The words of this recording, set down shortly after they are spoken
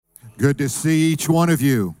Good to see each one of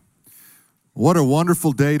you. What a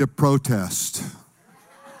wonderful day to protest.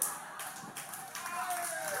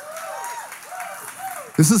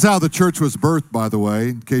 This is how the church was birthed, by the way,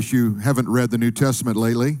 in case you haven't read the New Testament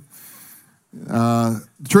lately. The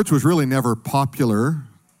church was really never popular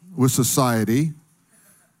with society.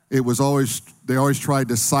 They always tried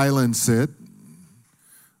to silence it.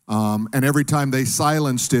 And every time they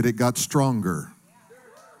silenced it, it got stronger.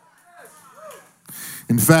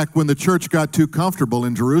 In fact, when the church got too comfortable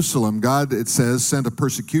in Jerusalem, God, it says, sent a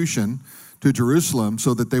persecution to Jerusalem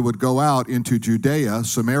so that they would go out into Judea,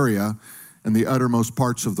 Samaria, and the uttermost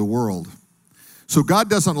parts of the world. So God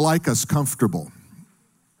doesn't like us comfortable.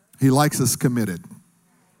 He likes us committed.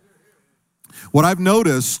 What I've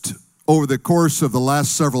noticed over the course of the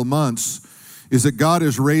last several months is that God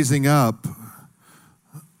is raising up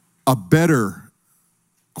a better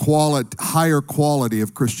quality, higher quality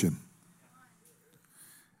of Christian.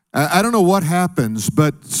 I don't know what happens,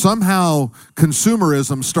 but somehow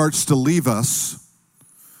consumerism starts to leave us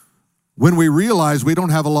when we realize we don't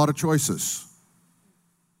have a lot of choices.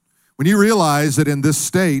 When you realize that in this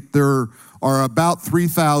state there are about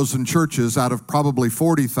 3,000 churches out of probably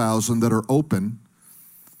 40,000 that are open,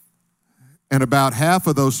 and about half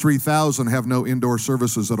of those 3,000 have no indoor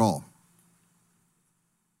services at all.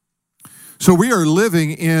 So we are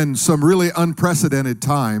living in some really unprecedented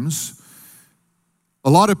times. A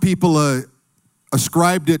lot of people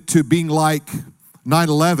ascribed it to being like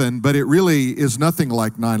 9/11, but it really is nothing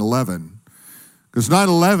like 9/11. Because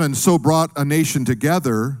 9/11 so brought a nation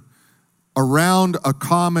together around a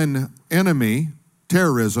common enemy,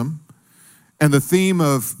 terrorism, and the theme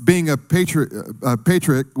of being a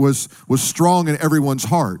patriot was strong in everyone's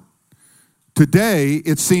heart. Today,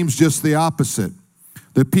 it seems just the opposite,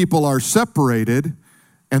 that people are separated.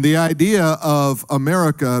 And the idea of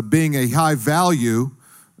America being a high-value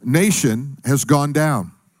nation has gone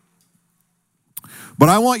down. But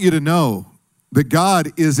I want you to know that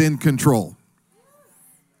God is in control.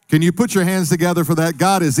 Can you put your hands together for that?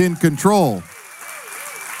 God is in control.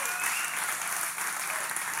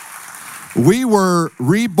 We were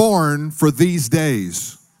reborn for these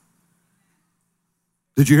days.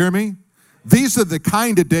 Did you hear me? These are the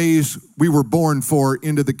kind of days we were born for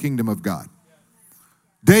into the kingdom of God.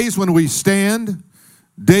 Days when we stand,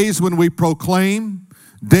 days when we proclaim,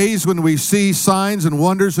 days when we see signs and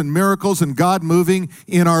wonders and miracles and God moving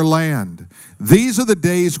in our land. These are the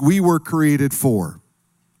days we were created for.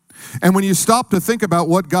 And when you stop to think about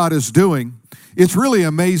what God is doing, it's really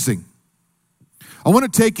amazing. I want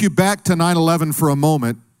to take you back to 9/11 for a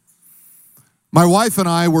moment. My wife and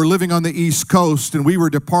I were living on the East Coast, and we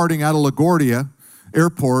were departing out of LaGuardia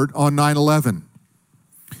Airport on 9/11.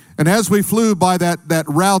 And as we flew by that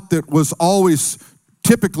route that was always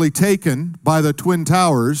typically taken by the Twin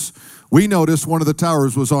Towers, we noticed one of the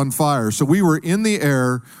towers was on fire. So we were in the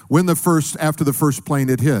air after the first plane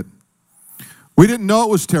had hit. We didn't know it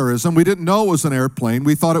was terrorism. We didn't know it was an airplane.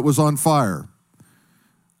 We thought it was on fire.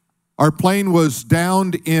 Our plane was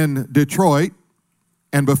downed in Detroit,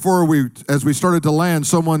 and as we started to land,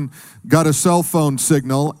 someone got a cell phone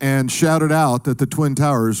signal and shouted out that the Twin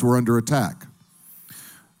Towers were under attack.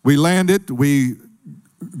 We landed, we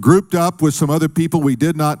grouped up with some other people we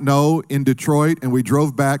did not know in Detroit, and we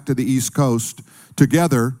drove back to the East Coast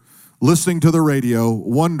together, listening to the radio,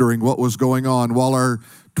 wondering what was going on, while our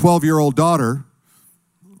 12-year-old daughter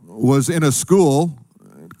was in a school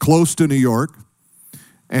close to New York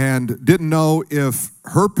and didn't know if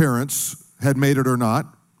her parents had made it or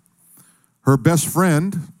not. Her best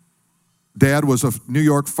friend, Dad, was a New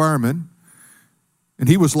York fireman, and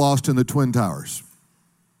he was lost in the Twin Towers.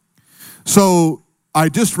 So I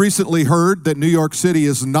just recently heard that New York City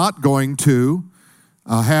is not going to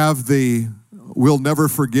have the We'll Never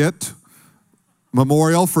Forget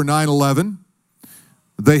memorial for 9/11.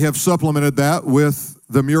 They have supplemented that with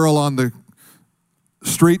the mural on the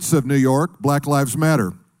streets of New York, Black Lives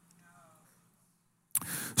Matter.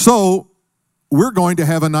 So we're going to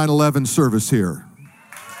have a 9/11 service here.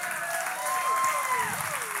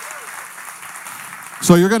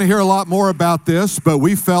 So you're going to hear a lot more about this, but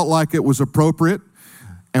we felt like it was appropriate.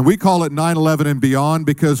 And we call it 9/11 and beyond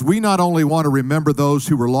because we not only want to remember those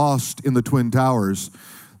who were lost in the Twin Towers,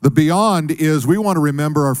 the beyond is we want to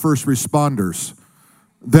remember our first responders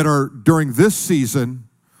that are, during this season,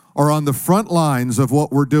 are on the front lines of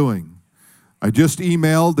what we're doing. I just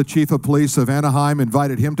emailed the chief of police of Anaheim,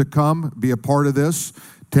 invited him to come, be a part of this.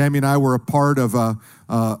 Tammy and I were a part of a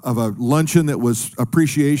luncheon that was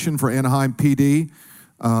appreciation for Anaheim PD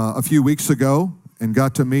a few weeks ago, and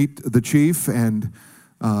got to meet the chief and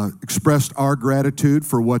expressed our gratitude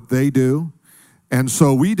for what they do. And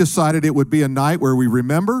so we decided it would be a night where we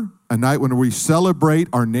remember, a night when we celebrate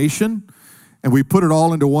our nation, and we put it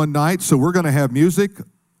all into one night. So we're going to have music,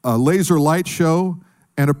 a laser light show,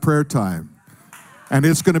 and a prayer time. And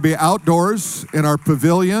it's going to be outdoors in our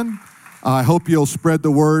pavilion. I hope you'll spread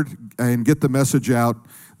the word and get the message out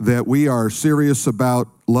that we are serious about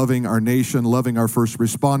loving our nation, loving our first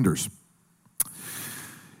responders.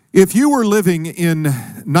 If you were living in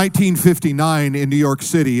 1959 in New York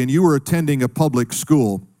City and you were attending a public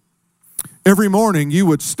school, every morning you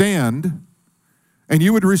would stand and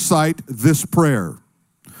you would recite this prayer.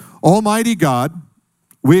 Almighty God,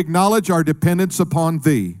 we acknowledge our dependence upon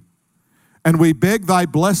Thee, and we beg Thy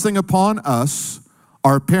blessing upon us,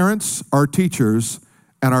 our parents, our teachers,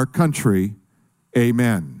 and our country.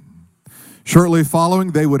 Amen. Shortly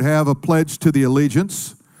following, they would have a pledge to the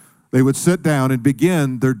allegiance. They would sit down and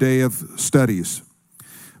begin their day of studies.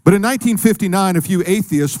 But in 1959, a few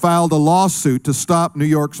atheists filed a lawsuit to stop New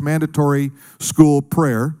York's mandatory school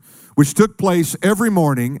prayer, which took place every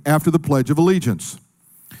morning after the Pledge of Allegiance.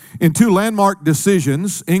 In two landmark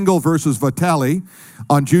decisions, Engel versus Vitale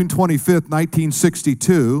on June 25,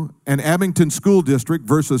 1962, and Abington School District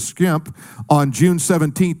versus Skimp on June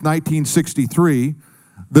 17, 1963,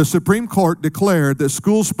 the Supreme Court declared that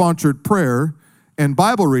school-sponsored prayer and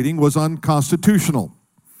Bible reading was unconstitutional.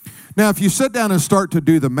 Now, if you sit down and start to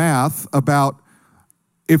do the math about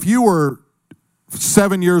if you were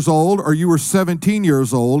 7 years old or you were 17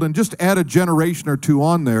 years old and just add a generation or two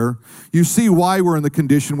on there, you see why we're in the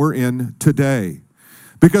condition we're in today.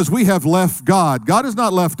 Because we have left God. God has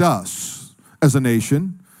not left us as a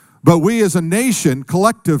nation, but we as a nation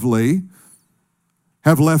collectively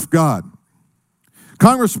have left God.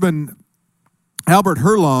 Congressman Albert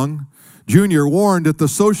Herlong Jr. warned at the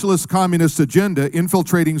socialist communist agenda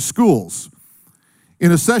infiltrating schools.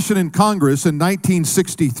 In a session in Congress in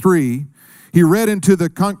 1963, he read into the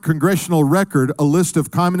congressional record a list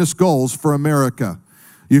of communist goals for America.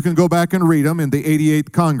 You can go back and read them in the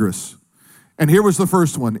 88th Congress. And here was the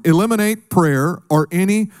first one: eliminate prayer or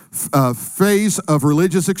any phase of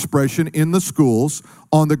religious expression in the schools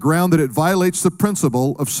on the ground that it violates the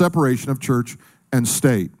principle of separation of church and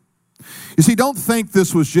state. You see, don't think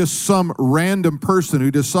this was just some random person who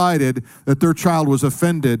decided that their child was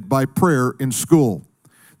offended by prayer in school.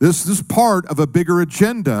 This is part of a bigger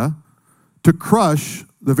agenda to crush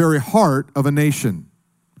the very heart of a nation.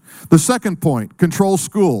 The second point: control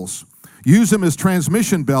schools. Use them as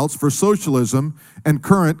transmission belts for socialism and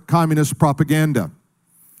current communist propaganda.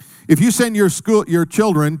 If you send your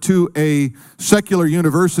children to a secular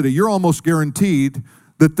university, you're almost guaranteed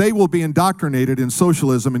that they will be indoctrinated in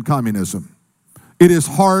socialism and communism. It is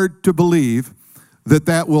hard to believe that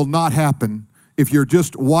that will not happen if you're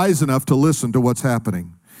just wise enough to listen to what's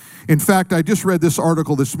happening. In fact, I just read this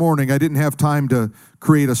article this morning. I didn't have time to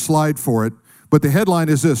create a slide for it, but the headline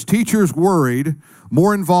is this: teachers worried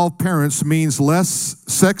more involved parents means less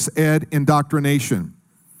sex ed indoctrination.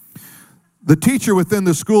 The teacher within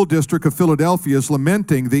the school district of Philadelphia is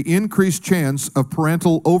lamenting the increased chance of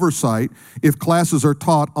parental oversight if classes are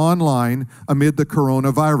taught online amid the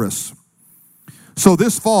coronavirus. So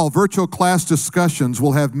this fall, virtual class discussions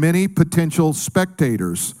will have many potential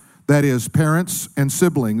spectators, that is, parents and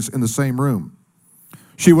siblings in the same room.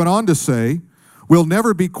 She went on to say, we'll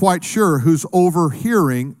never be quite sure who's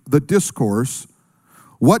overhearing the discourse.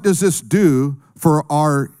 What does this do for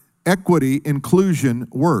our equity inclusion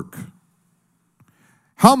work?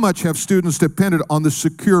 How much have students depended on the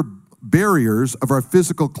secure barriers of our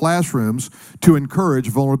physical classrooms to encourage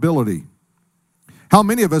vulnerability? How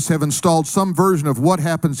many of us have installed some version of what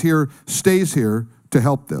happens here stays here to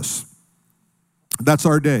help this? That's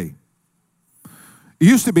our day. It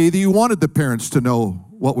used to be that you wanted the parents to know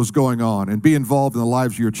what was going on and be involved in the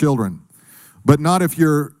lives of your children, but not if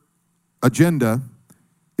your agenda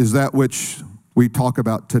is that which we talk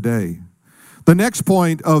about today. The next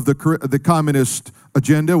point of the communist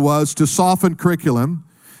agenda was to soften curriculum,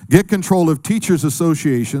 get control of teachers'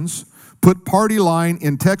 associations, put party line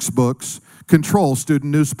in textbooks, control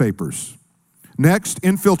student newspapers. Next,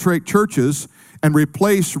 infiltrate churches and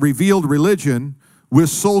replace revealed religion with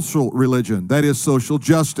social religion, that is, social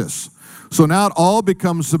justice. So now it all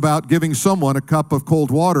becomes about giving someone a cup of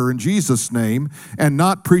cold water in Jesus' name and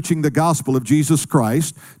not preaching the gospel of Jesus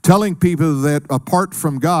Christ, telling people that apart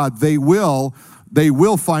from God, they will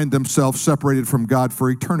find themselves separated from God for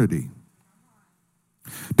eternity.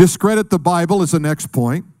 Discredit the Bible is the next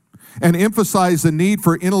point, and emphasize the need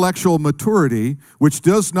for intellectual maturity, which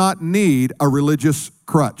does not need a religious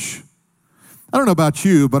crutch. I don't know about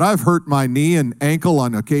you, but I've hurt my knee and ankle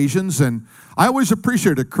on occasions, and I always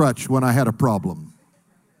appreciated a crutch when I had a problem.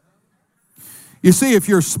 You see, if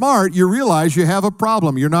you're smart, you realize you have a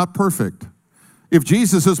problem. You're not perfect. If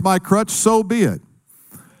Jesus is my crutch, so be it.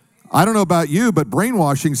 I don't know about you, but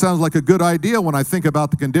brainwashing sounds like a good idea when I think about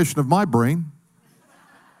the condition of my brain.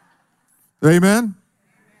 Amen?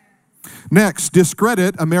 Next,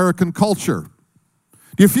 discredit American culture.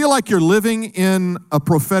 Do you feel like you're living in a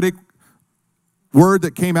prophetic word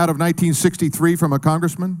that came out of 1963 from a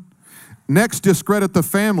congressman? Next, discredit the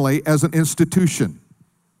family as an institution.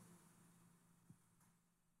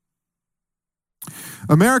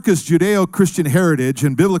 America's Judeo-Christian heritage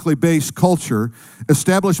and biblically based culture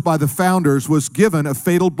established by the founders was given a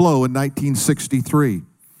fatal blow in 1963.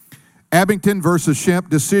 Abington versus Schempp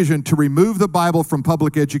decision to remove the Bible from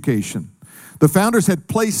public education. The founders had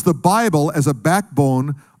placed the Bible as a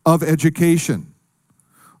backbone of education.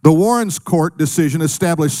 The Warrens Court decision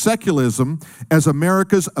established secularism as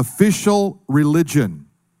America's official religion.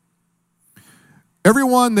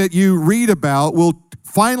 Everyone that you read about will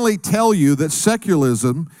finally tell you that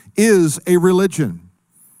secularism is a religion.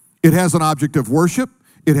 It has an object of worship.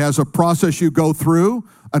 It has a process you go through,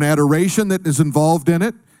 an adoration that is involved in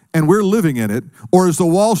it, and we're living in it. Or as the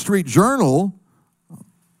Wall Street Journal,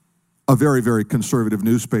 a very, very conservative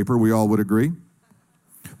newspaper, we all would agree,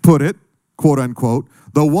 put it, quote unquote,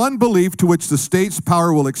 the one belief to which the state's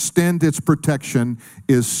power will extend its protection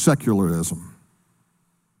is secularism.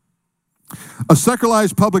 A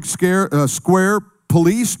secularized public square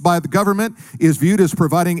policed by the government is viewed as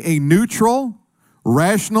providing a neutral,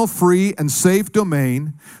 rational, free, and safe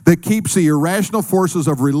domain that keeps the irrational forces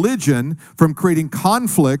of religion from creating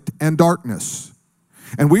conflict and darkness.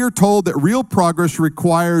 And we are told that real progress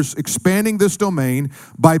requires expanding this domain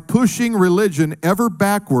by pushing religion ever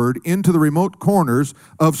backward into the remote corners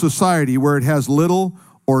of society where it has little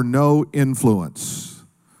or no influence.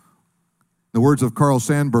 In the words of Carl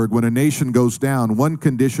Sandburg, when a nation goes down, one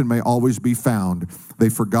condition may always be found. They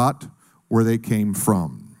forgot where they came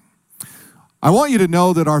from. I want you to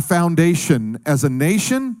know that our foundation as a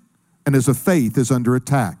nation and as a faith is under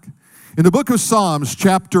attack. In the book of Psalms,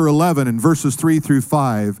 chapter 11, and verses 3 through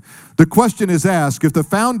 5, the question is asked, if the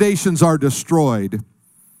foundations are destroyed,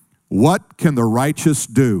 what can the righteous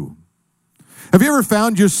do? Have you ever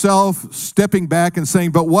found yourself stepping back and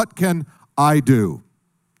saying, but what can I do?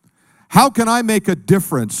 How can I make a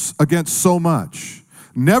difference against so much?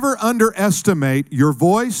 Never underestimate your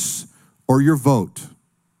voice or your vote.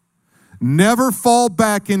 Never fall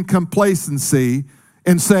back in complacency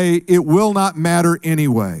and say, it will not matter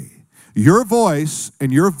anyway. Your voice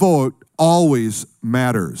and your vote always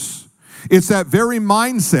matters. It's that very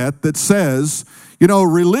mindset that says,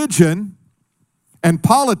 religion and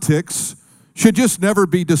politics should just never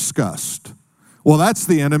be discussed. Well, that's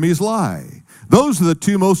the enemy's lie. Those are the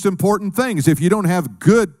two most important things. If you don't have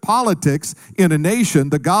good politics in a nation,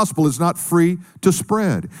 the gospel is not free to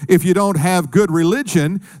spread. If you don't have good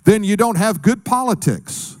religion, then you don't have good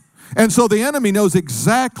politics. And so the enemy knows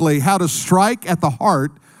exactly how to strike at the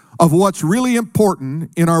heart of what's really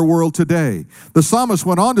important in our world today. The psalmist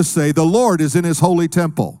went on to say, the Lord is in his holy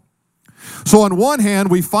temple. So on one hand,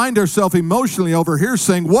 we find ourselves emotionally over here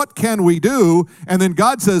saying, what can we do? And then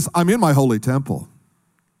God says, I'm in my holy temple.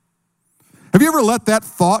 Have you ever let that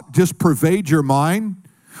thought just pervade your mind?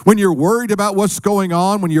 When you're worried about what's going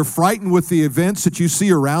on, when you're frightened with the events that you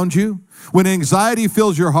see around you, when anxiety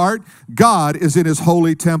fills your heart, God is in his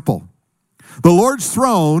holy temple. The Lord's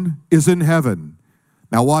throne is in heaven.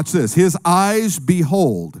 Now watch this. His eyes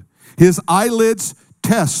behold. His eyelids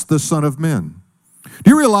test the Son of Men.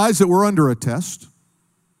 Do you realize that we're under a test?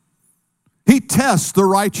 He tests the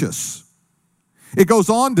righteous. It goes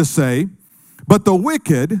on to say, but the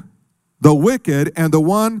wicked and the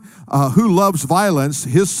one who loves violence,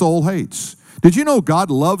 his soul hates. Did you know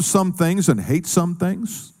God loves some things and hates some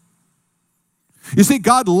things? You see,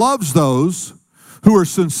 God loves those who are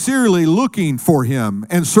sincerely looking for him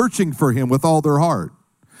and searching for him with all their heart.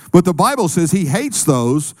 But the Bible says he hates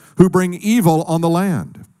those who bring evil on the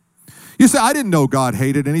land. You say, I didn't know God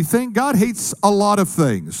hated anything. God hates a lot of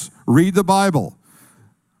things. Read the Bible.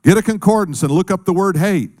 Get a concordance and look up the word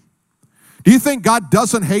hate. Do you think God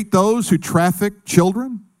doesn't hate those who traffic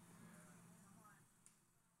children?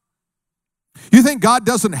 You think God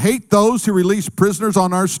doesn't hate those who release prisoners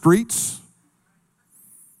on our streets?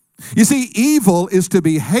 You see, evil is to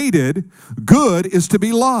be hated, good is to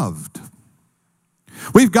be loved.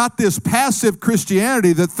 We've got this passive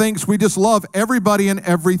Christianity that thinks we just love everybody and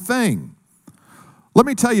everything. Let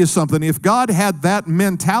me tell you something. If God had that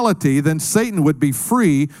mentality, then Satan would be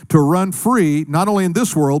free to run free, not only in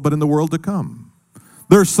this world, but in the world to come.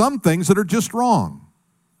 There's some things that are just wrong.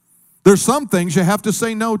 There's some things you have to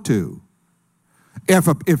say no to.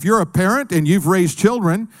 If you're a parent and you've raised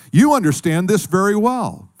children, you understand this very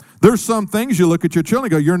well. There's some things you look at your children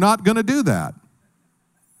and go, you're not going to do that.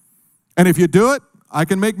 And if you do it, I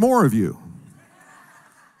can make more of you.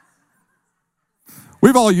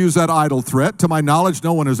 We've all used that idle threat. To my knowledge,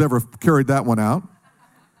 no one has ever carried that one out.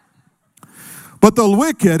 But the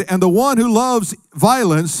wicked and the one who loves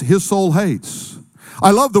violence, his soul hates. I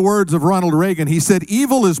love the words of Ronald Reagan. He said,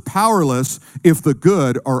 evil is powerless if the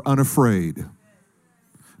good are unafraid.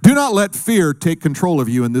 Do not let fear take control of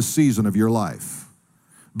you in this season of your life.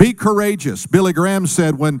 Be courageous. Billy Graham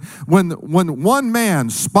said, when one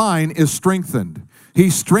man's spine is strengthened, he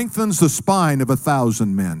strengthens the spine of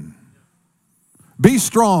 1,000 men. Be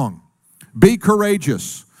strong. Be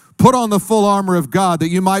courageous. Put on the full armor of God that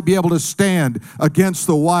you might be able to stand against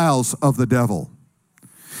the wiles of the devil.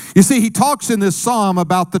 You see, he talks in this psalm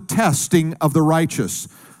about the testing of the righteous.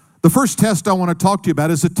 The first test I want to talk to you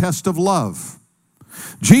about is a test of love.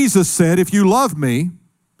 Jesus said, if you love me,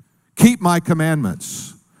 keep my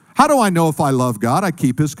commandments. How do I know if I love God? I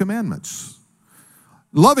keep his commandments.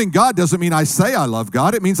 Loving God doesn't mean I say I love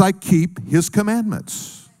God. It means I keep his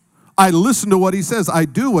commandments. I listen to what he says. I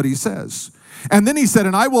do what he says. And then he said,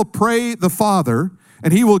 and I will pray the Father,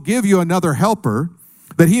 and he will give you another helper,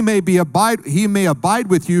 that he may abide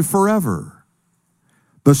with you forever.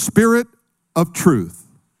 The Spirit of truth.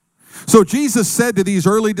 So Jesus said to these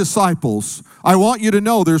early disciples, I want you to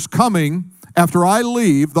know there's coming, after I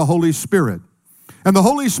leave, the Holy Spirit. And the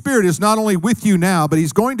Holy Spirit is not only with you now, but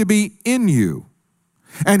he's going to be in you.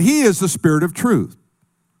 And he is the Spirit of truth.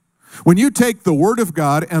 When you take the Word of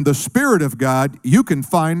God and the Spirit of God, you can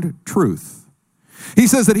find truth. He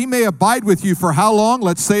says that he may abide with you for how long?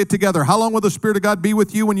 Let's say it together. How long will the Spirit of God be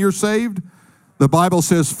with you when you're saved? The Bible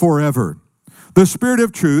says forever. The Spirit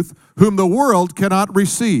of truth, whom the world cannot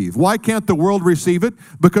receive. Why can't the world receive it?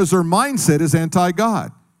 Because their mindset is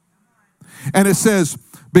anti-God. And it says,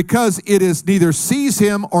 because it is neither sees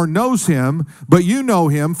him or knows him, but you know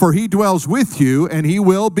him, for he dwells with you, and he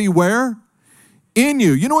will be where? In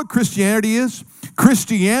you. You know what Christianity is?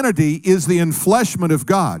 Christianity is the enfleshment of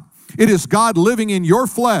God. It is God living in your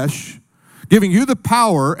flesh, giving you the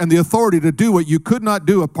power and the authority to do what you could not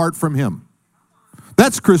do apart from him.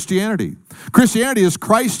 That's Christianity. Christianity is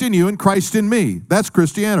Christ in you and Christ in me. That's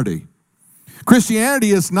Christianity.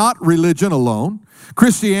 Christianity is not religion alone.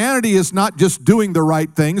 Christianity is not just doing the right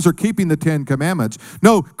things or keeping the 10 commandments.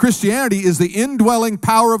 No, Christianity is the indwelling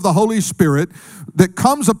power of the Holy Spirit that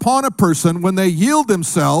comes upon a person when they yield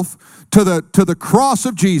themselves to the cross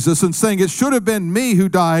of Jesus and saying, it should have been me who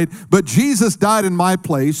died, but Jesus died in my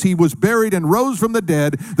place. He was buried and rose from the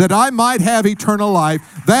dead that I might have eternal life.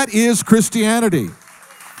 That is Christianity.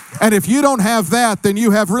 And if you don't have that, then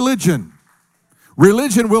you have religion.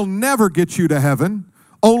 Religion will never get you to heaven.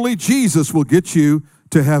 Only Jesus will get you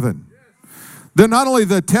to heaven. Then not only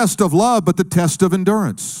the test of love, but the test of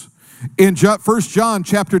endurance. In 1 John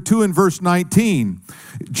chapter 2 and verse 19,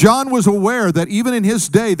 John was aware that even in his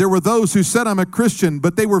day, there were those who said, I'm a Christian,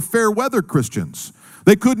 but they were fair weather Christians.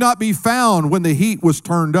 They could not be found when the heat was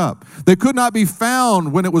turned up. They could not be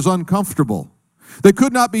found when it was uncomfortable. They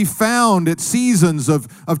could not be found at seasons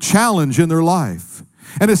of challenge in their life.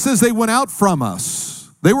 And it says they went out from us.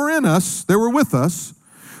 They were in us. They were with us.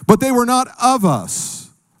 But they were not of us.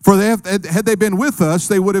 For had they been with us,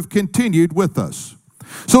 they would have continued with us.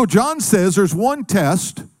 So John says there's one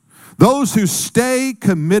test. Those who stay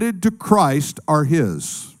committed to Christ are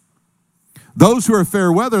his. Those who are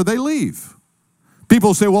fair weather, they leave.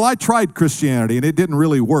 People say, well, I tried Christianity and it didn't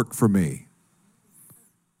really work for me.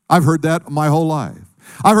 I've heard that my whole life.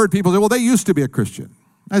 I've heard people say, well, they used to be a Christian.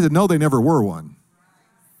 I said, no, they never were one.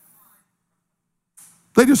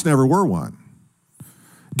 They just never were one.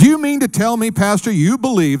 Do you mean to tell me, Pastor, you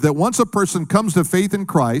believe that once a person comes to faith in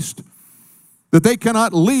Christ, that they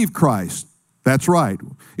cannot leave Christ? That's right.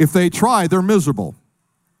 If they try, they're miserable.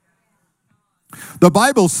 The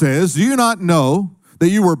Bible says, do you not know that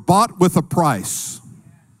you were bought with a price?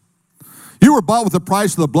 You were bought with the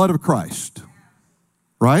price of the blood of Christ,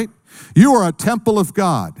 right? You are a temple of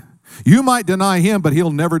God. You might deny him, but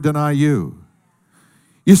he'll never deny you.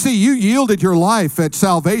 You see, you yielded your life at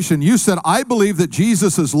salvation. You said, I believe that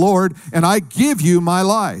Jesus is Lord, and I give you my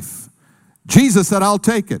life. Jesus said, I'll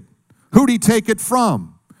take it. Who'd he take it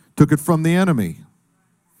from? Took it from the enemy.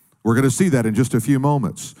 We're going to see that in just a few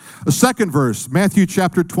moments. A second verse, Matthew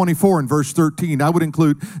chapter 24 and verse 13. I would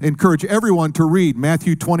encourage everyone to read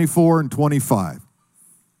Matthew 24 and 25.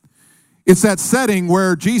 It's that setting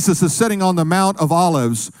where Jesus is sitting on the Mount of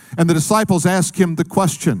Olives, and the disciples ask him the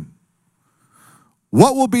question,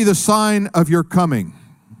 what will be the sign of your coming?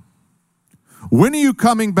 When are you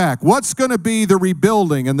coming back? What's going to be the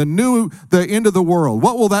rebuilding and the end of the world?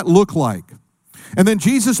 What will that look like? And then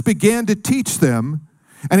Jesus began to teach them,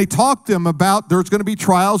 and he talked to them about there's going to be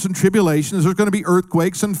trials and tribulations, there's going to be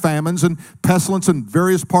earthquakes and famines and pestilence in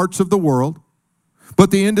various parts of the world,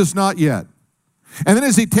 but the end is not yet. And then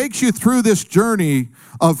as he takes you through this journey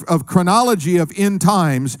of chronology of end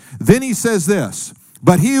times, then he says this,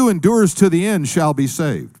 but he who endures to the end shall be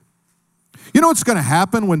saved. You know what's going to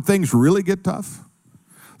happen when things really get tough?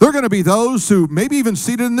 There are going to be those who, maybe even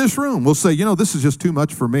seated in this room, will say, this is just too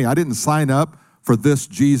much for me. I didn't sign up for this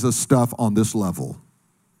Jesus stuff on this level.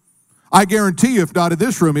 I guarantee you, if not in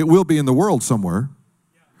this room, it will be in the world somewhere.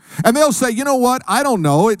 And they'll say, you know what? I don't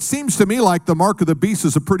know. It seems to me like the mark of the beast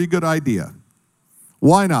is a pretty good idea.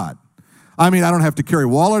 Why not? I mean, I don't have to carry a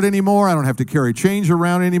wallet anymore. I don't have to carry change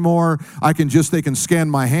around anymore. They can scan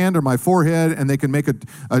my hand or my forehead, and they can make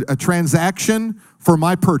a transaction for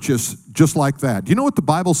my purchase just like that. Do you know what the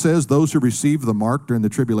Bible says? Those who receive the mark during the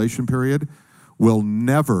tribulation period will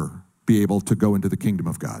never be able to go into the kingdom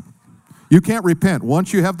of God. You can't repent.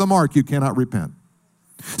 Once you have the mark, you cannot repent.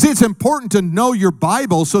 See, it's important to know your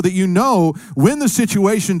Bible so that you know when the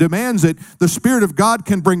situation demands it, the Spirit of God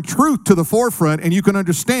can bring truth to the forefront and you can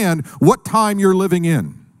understand what time you're living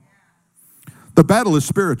in. The battle is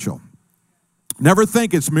spiritual. Never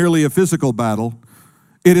think it's merely a physical battle.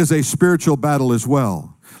 It is a spiritual battle as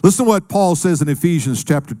well. Listen to what Paul says in Ephesians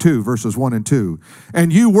chapter 2, verses 1 and 2.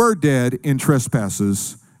 And you were dead in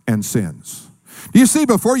trespasses and sins. Do you see,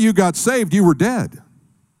 before you got saved, you were dead.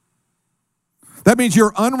 That means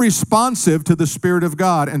you're unresponsive to the Spirit of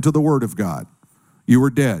God and to the Word of God. You were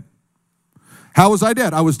dead. How was I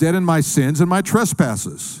dead? I was dead in my sins and my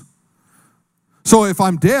trespasses. So if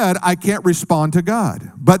I'm dead, I can't respond to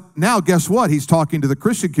God. But now guess what? He's talking to the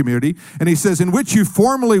Christian community, and he says, in which you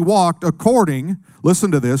formerly walked according, listen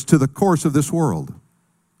to this, to the course of this world.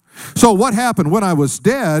 So what happened? When I was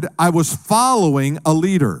dead, I was following a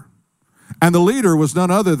leader. And the leader was none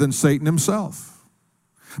other than Satan himself.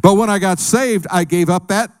 But when I got saved, I gave up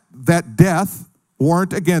that death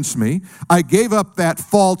warrant against me. I gave up that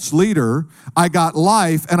false leader. I got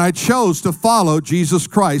life, and I chose to follow Jesus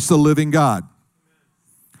Christ, the living God.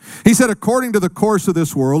 He said, according to the course of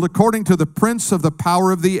this world, according to the prince of the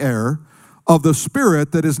power of the air, of the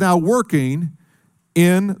spirit that is now working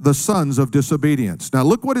in the sons of disobedience. Now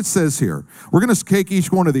look what it says here. We're going to take each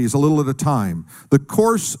one of these a little at a time. The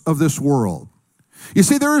course of this world. You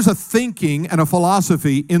see, there is a thinking and a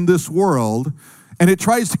philosophy in this world, and it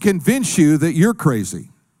tries to convince you that you're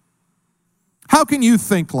crazy. How can you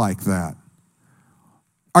think like that?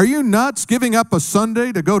 Are you nuts, giving up a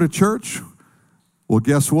Sunday to go to church? Well,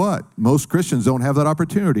 guess what? Most Christians don't have that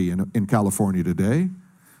opportunity in California today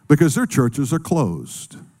because their churches are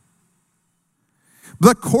closed.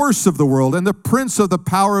 The course of the world and the prince of the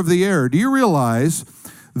power of the air. Do you realize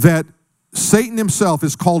that Satan himself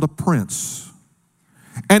is called a prince?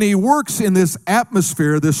 And he works in this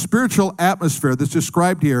atmosphere, this spiritual atmosphere that's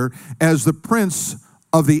described here as the prince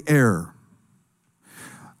of the air.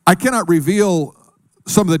 I cannot reveal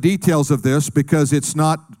some of the details of this because it's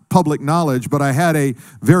not public knowledge, but I had a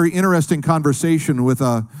very interesting conversation with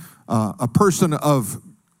a person of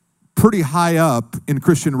pretty high up in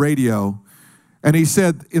Christian radio. And he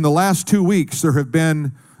said in the last 2 weeks, there have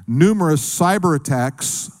been numerous cyber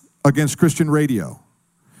attacks against Christian radio.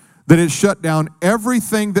 That it shut down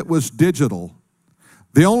everything that was digital.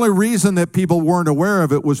 The only reason that people weren't aware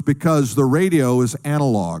of it was because the radio is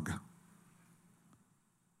analog.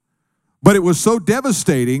 But it was so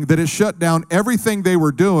devastating that it shut down everything they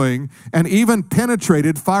were doing and even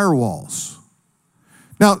penetrated firewalls.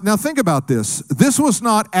 Now think about this. This was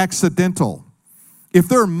not accidental. If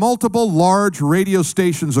there are multiple large radio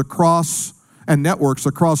stations and networks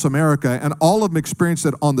across America, and all of them experienced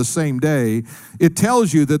it on the same day, it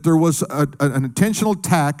tells you that there was an intentional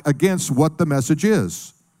attack against what the message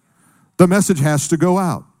is. The message has to go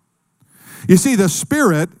out. You see, the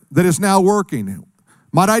Spirit that is now working,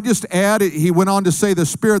 might I just add, he went on to say the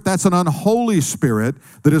Spirit, that's an unholy spirit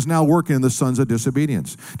that is now working in the sons of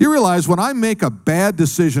disobedience. Do you realize when I make a bad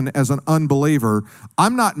decision as an unbeliever,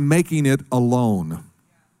 I'm not making it alone.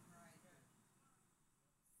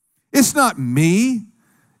 It's not me.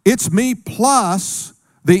 It's me plus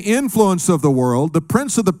the influence of the world, the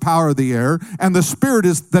prince of the power of the air, and the spirit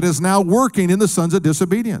that is now working in the sons of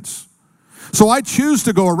disobedience. So I choose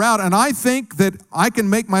to go a route, and I think that I can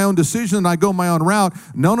make my own decision and I go my own route.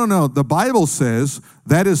 No. The Bible says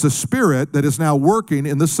that is the spirit that is now working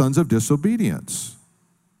in the sons of disobedience.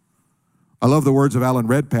 I love the words of Alan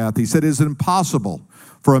Redpath. He said, it is impossible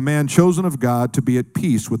for a man chosen of God to be at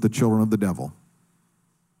peace with the children of the devil.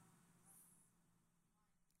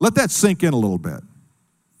 Let that sink in a little bit.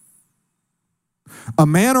 A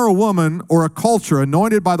man or a woman or a culture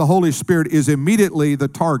anointed by the Holy Spirit is immediately the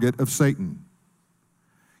target of Satan.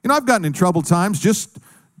 You know, I've gotten in trouble times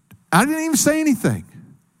I didn't even say anything.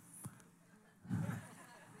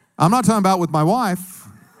 I'm not talking about with my wife.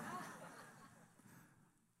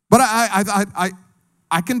 But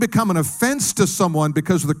I can become an offense to someone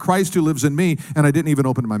because of the Christ who lives in me, and I didn't even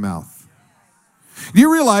open my mouth. Do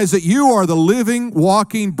you realize that you are the living,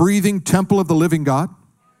 walking, breathing temple of the living God?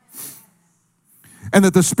 And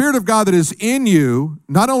that the Spirit of God that is in you,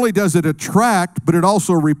 not only does it attract, but it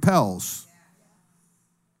also repels.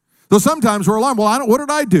 So sometimes we're alarmed. Well, what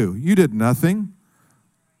did I do? You did nothing.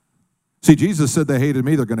 See, Jesus said they hated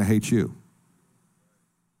me, they're going to hate you.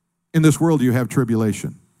 In this world you have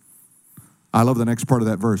tribulation. I love the next part of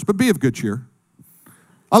that verse. But be of good cheer.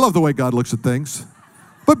 I love the way God looks at things.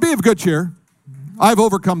 But be of good cheer. I've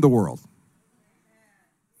overcome the world.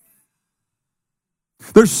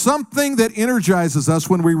 There's something that energizes us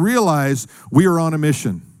when we realize we are on a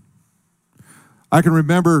mission. I can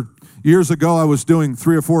remember years ago I was doing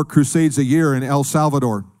 3 or 4 crusades a year in El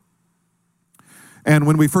Salvador. And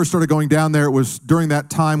when we first started going down there, it was during that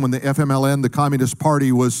time when the FMLN, the Communist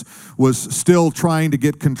Party, was still trying to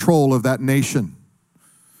get control of that nation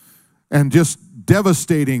and just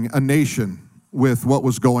devastating a nation with what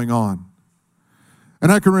was going on.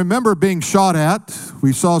 And I can remember being shot at.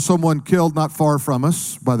 We saw someone killed not far from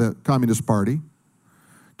us by the Communist Party,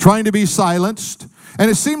 trying to be silenced. And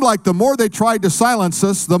it seemed like the more they tried to silence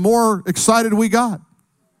us, the more excited we got.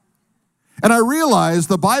 And I realized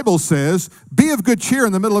the Bible says, be of good cheer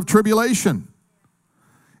in the middle of tribulation.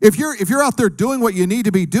 If you're out there doing what you need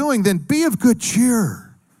to be doing, then be of good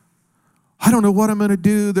cheer. I don't know what I'm going to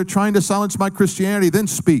do. They're trying to silence my Christianity. Then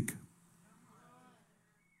speak.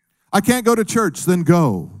 I can't go to church. Then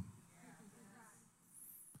go.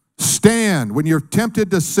 Stand. When you're tempted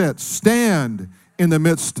to sit, stand in the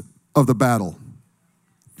midst of the battle.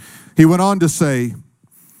 He went on to say,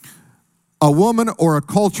 a woman or a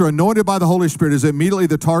culture anointed by the Holy Spirit is immediately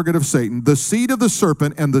the target of Satan. The seed of the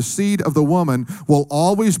serpent and the seed of the woman will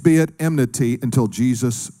always be at enmity until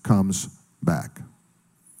Jesus comes back.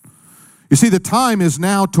 You see, the time is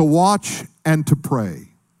now to watch and to pray.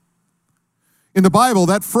 In the Bible,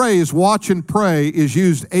 that phrase, watch and pray, is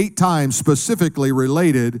used 8 times specifically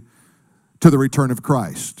related to the return of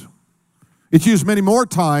Christ. It's used many more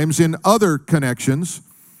times in other connections.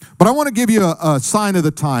 But I want to give you a sign of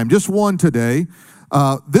the time, just one today.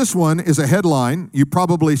 This one is a headline. You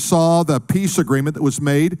probably saw the peace agreement that was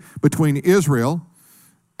made between Israel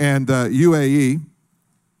and UAE.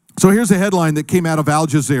 So here's a headline that came out of Al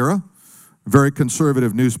Jazeera, a very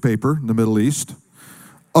conservative newspaper in the Middle East.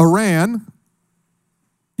 Iran,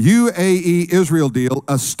 UAE, Israel deal,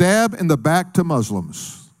 a stab in the back to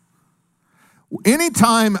Muslims.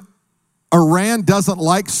 Anytime Iran doesn't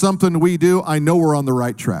like something we do, I know we're on the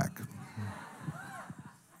right track.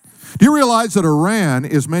 Do you realize that Iran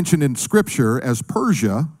is mentioned in Scripture as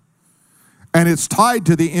Persia, and it's tied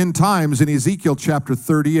to the end times in Ezekiel chapter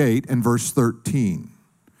 38 and verse 13?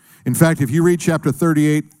 In fact, if you read chapter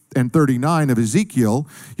 38 and 39 of Ezekiel,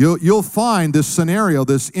 you'll find this scenario,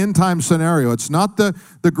 this end time scenario. It's not the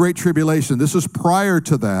Great Tribulation. This is prior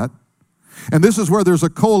to that. And this is where there's a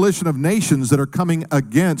coalition of nations that are coming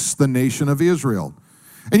against the nation of Israel.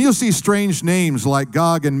 And you'll see strange names like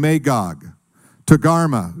Gog and Magog,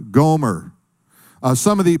 Togarmah, Gomer,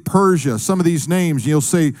 some of the Persia, some of these names. You'll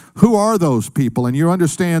say, who are those people? And you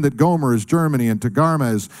understand that Gomer is Germany and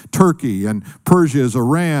Togarmah is Turkey and Persia is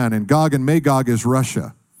Iran and Gog and Magog is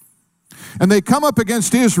Russia. And they come up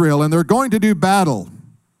against Israel and they're going to do battle.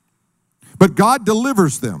 But God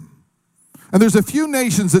delivers them. And there's a few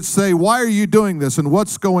nations that say, why are you doing this and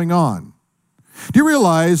what's going on? Do you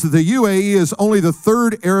realize that the UAE is only the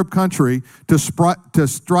 3rd Arab country to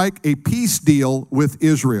strike a peace deal with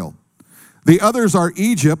Israel? The others are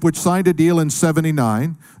Egypt, which signed a deal in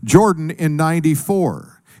 79, Jordan in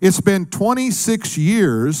 94. It's been 26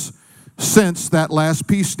 years since that last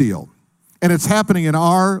peace deal, and it's happening in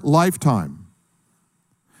our lifetime.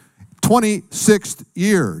 26th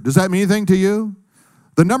year. Does that mean anything to you?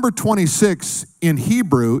 The number 26 in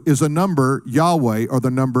Hebrew is a number Yahweh, or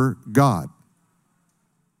the number God.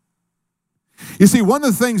 You see, one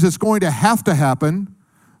of the things that's going to happen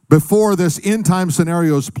before this end time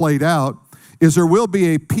scenario is played out is there will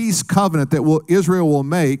be a peace covenant that Israel will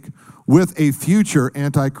make with a future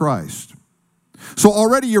Antichrist. So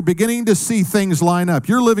already you're beginning to see things line up.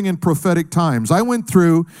 You're living in prophetic times. I went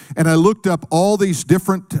through and I looked up all these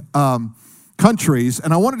different countries,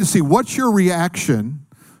 and I wanted to see what's your reaction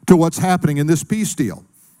to what's happening in this peace deal.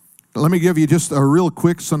 Let me give you just a real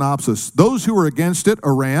quick synopsis. Those who were against it,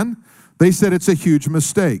 Iran, they said it's a huge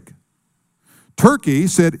mistake. Turkey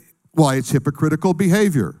said, why, it's hypocritical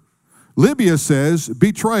behavior. Libya says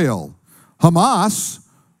betrayal. Hamas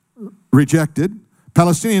rejected.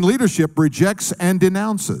 Palestinian leadership rejects and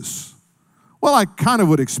denounces. Well, I kind of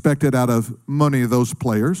would expect it out of many of those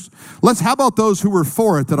players. How about those who were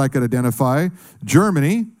for it that I could identify?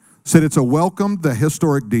 Germany said it's a welcomed the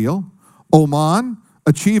historic deal. Oman,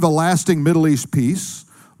 achieve a lasting Middle East peace.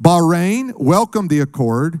 Bahrain, welcomed the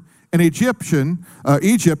accord. And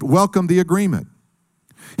Egypt welcomed the agreement.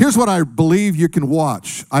 Here's what I believe you can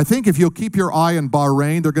watch. I think if you'll keep your eye on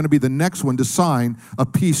Bahrain, they're going to be the next one to sign a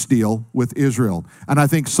peace deal with Israel. And I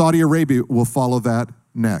think Saudi Arabia will follow that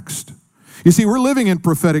next. You see, we're living in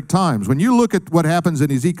prophetic times. When you look at what happens in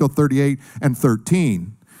Ezekiel 38 and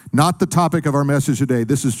 13, not the topic of our message today,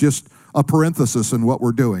 this is just a parenthesis in what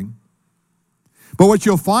we're doing. But what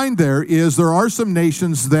you'll find there are some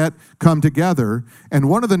nations that come together, and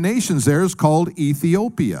one of the nations there is called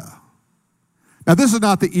Ethiopia. Now, this is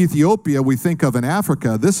not the Ethiopia we think of in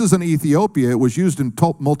Africa. This is an Ethiopia, it was used in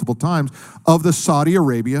multiple times, of the Saudi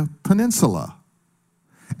Arabia Peninsula.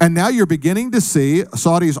 And now you're beginning to see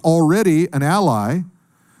Saudi's already an ally,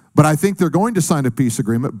 but I think they're going to sign a peace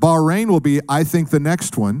agreement. Bahrain will be, I think, the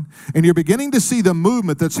next one. And you're beginning to see the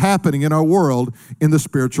movement that's happening in our world in the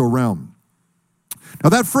spiritual realm. Now,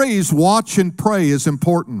 that phrase, watch and pray, is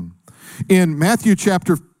important. In Matthew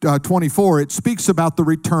chapter 24, it speaks about the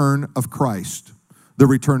return of Christ. The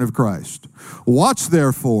return of Christ. Watch,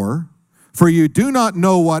 therefore, for you do not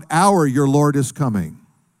know what hour your Lord is coming.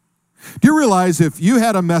 Do you realize if you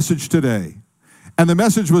had a message today, and the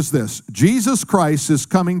message was this: Jesus Christ is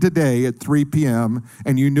coming today at 3 p.m.,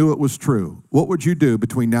 and you knew it was true, what would you do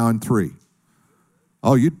between now and 3?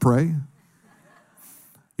 Oh, you'd pray.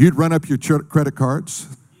 You'd run up your credit cards.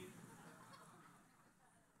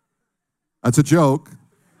 That's a joke.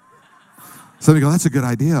 Somebody go, that's a good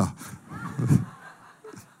idea.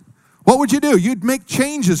 What would you do? You'd make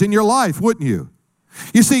changes in your life, wouldn't you?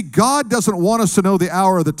 You see, God doesn't want us to know the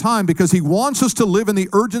hour or the time because He wants us to live in the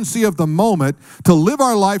urgency of the moment, to live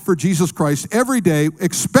our life for Jesus Christ every day,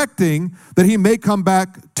 expecting that He may come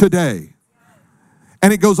back today.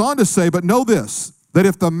 And it goes on to say, but know this, that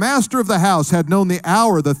if the master of the house had known the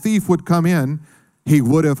hour the thief would come in, he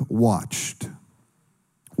would have watched,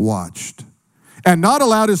 and not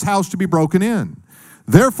allowed his house to be broken in.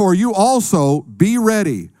 Therefore, you also be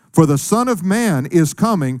ready, for the Son of Man is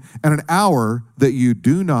coming at an hour that you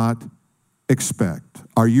do not expect.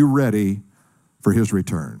 Are you ready for His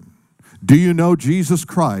return? Do you know Jesus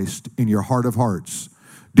Christ in your heart of hearts?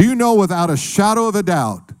 Do you know without a shadow of a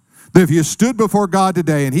doubt that if you stood before God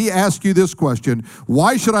today and He asked you this question,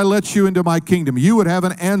 why should I let you into my kingdom? You would have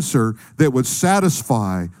an answer that would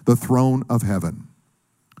satisfy the throne of heaven.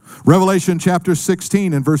 Revelation chapter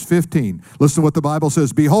 16 and verse 15. Listen to what the Bible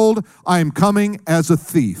says. Behold, I am coming as a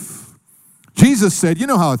thief. Jesus said, you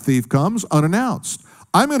know how a thief comes, unannounced.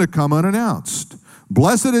 I'm going to come unannounced.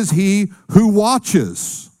 Blessed is he who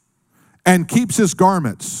watches and keeps his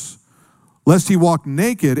garments, lest he walk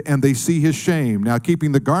naked and they see his shame. Now,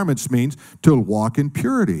 keeping the garments means to walk in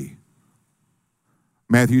purity.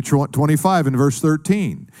 Matthew 25 and verse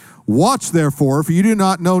 13. Watch, therefore, for you do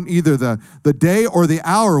not know either the day or the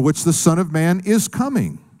hour which the Son of Man is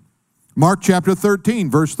coming. Mark chapter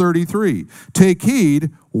 13, verse 33. Take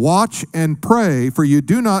heed, watch and pray, for you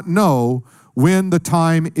do not know when the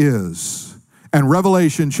time is. And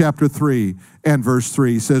Revelation chapter 3 and verse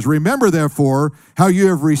 3 says, remember, therefore, how you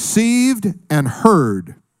have received and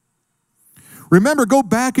heard. Remember, go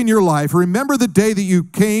back in your life. Remember the day that you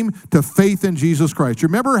came to faith in Jesus Christ.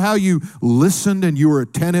 Remember how you listened and you were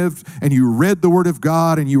attentive and you read the Word of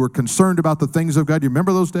God and you were concerned about the things of God. You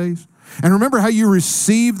remember those days? And remember how you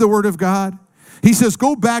received the Word of God? He says,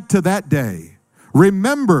 go back to that day.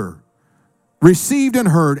 Remember, received and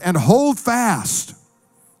heard, and hold fast.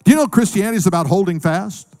 Do you know Christianity is about holding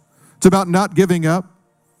fast? It's about not giving up.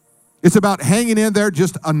 It's about hanging in there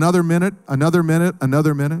just another minute, another minute,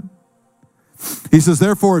 another minute. He says,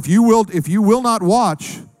 therefore, if you will not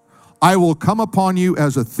watch, I will come upon you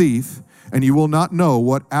as a thief, and you will not know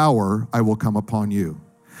what hour I will come upon you.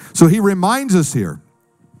 So he reminds us here,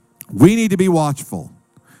 we need to be watchful.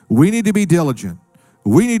 We need to be diligent.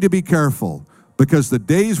 We need to be careful, because the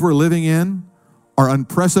days we're living in are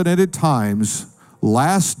unprecedented times,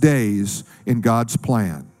 last days in God's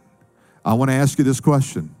plan. I want to ask you this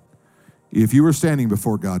question. If you were standing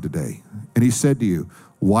before God today, and He said to you,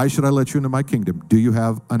 why should I let you into my kingdom? Do you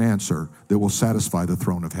have an answer that will satisfy the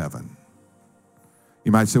throne of heaven?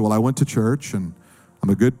 You might say, well, I went to church and I'm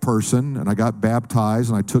a good person, and I got baptized,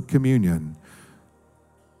 and I took communion.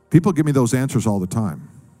 People give me those answers all the time.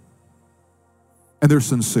 And they're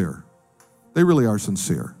sincere. They really are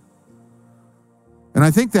sincere. And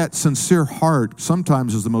I think that sincere heart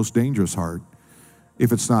sometimes is the most dangerous heart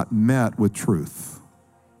if it's not met with truth.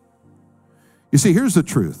 You see, here's the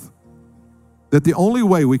truth. That the only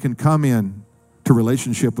way we can come in to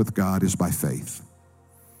relationship with God is by faith.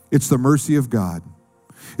 It's the mercy of God.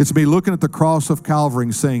 It's me looking at the cross of Calvary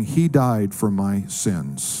and saying, He died for my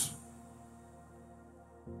sins.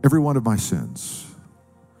 Every one of my sins.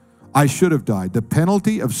 I should have died. The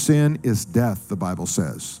penalty of sin is death, the Bible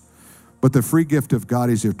says. But the free gift of God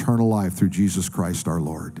is eternal life through Jesus Christ our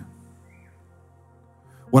Lord.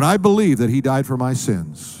 When I believe that He died for my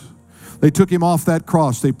sins, they took Him off that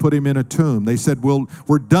cross. They put Him in a tomb. They said,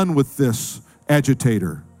 we're done with this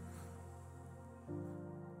agitator.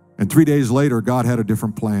 And 3 days later, God had a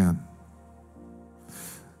different plan.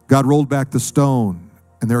 God rolled back the stone,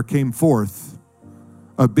 and there came forth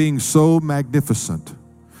a being so magnificent,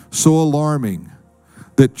 so alarming,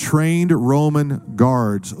 that trained Roman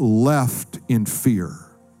guards left in fear.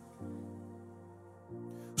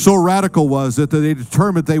 So radical was it that they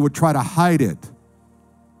determined they would try to hide it,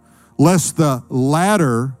 lest the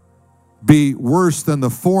latter be worse than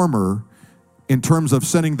the former in terms of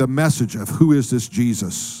sending the message of who is this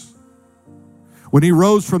Jesus. When He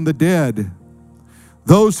rose from the dead,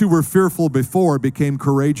 those who were fearful before became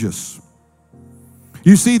courageous.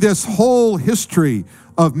 You see, this whole history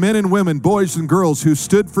of men and women, boys and girls who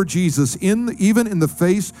stood for Jesus even in the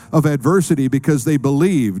face of adversity because they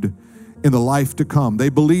believed in the life to come. They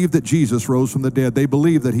believed that Jesus rose from the dead. They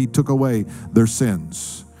believed that He took away their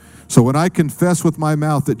sins. So when I confess with my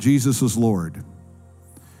mouth that Jesus is Lord,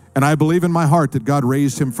 and I believe in my heart that God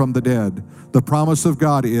raised Him from the dead, the promise of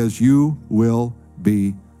God is you will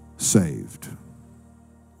be saved.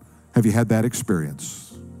 Have you had that experience?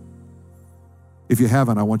 If you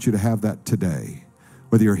haven't, I want you to have that today.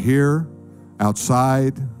 Whether you're here,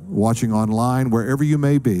 outside, watching online, wherever you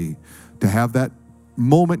may be, to have that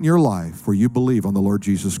moment in your life where you believe on the Lord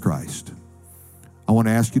Jesus Christ. I want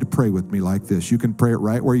to ask you to pray with me like this. You can pray it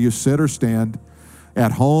right where you sit or stand,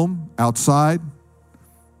 at home, outside.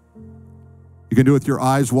 You can do it with your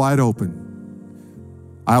eyes wide open.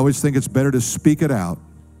 I always think it's better to speak it out.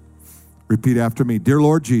 Repeat after me. Dear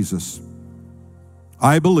Lord Jesus,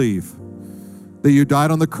 I believe that You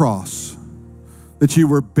died on the cross, that You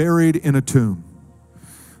were buried in a tomb,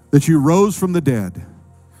 that You rose from the dead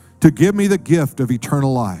to give me the gift of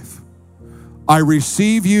eternal life. I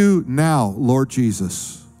receive You now, Lord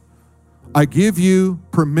Jesus. I give You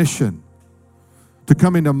permission to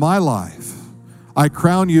come into my life. I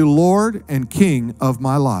crown You Lord and King of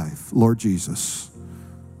my life, Lord Jesus.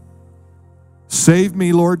 Save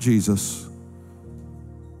me, Lord Jesus.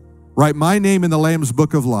 Write my name in the Lamb's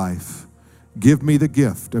book of life. Give me the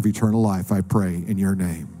gift of eternal life, I pray in Your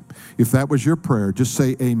name. If that was your prayer, just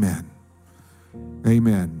say amen.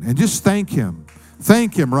 Amen. And just thank Him.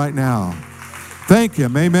 Thank Him right now. Thank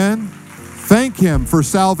Him. Amen. Thank Him for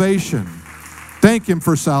salvation. Thank Him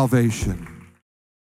for salvation.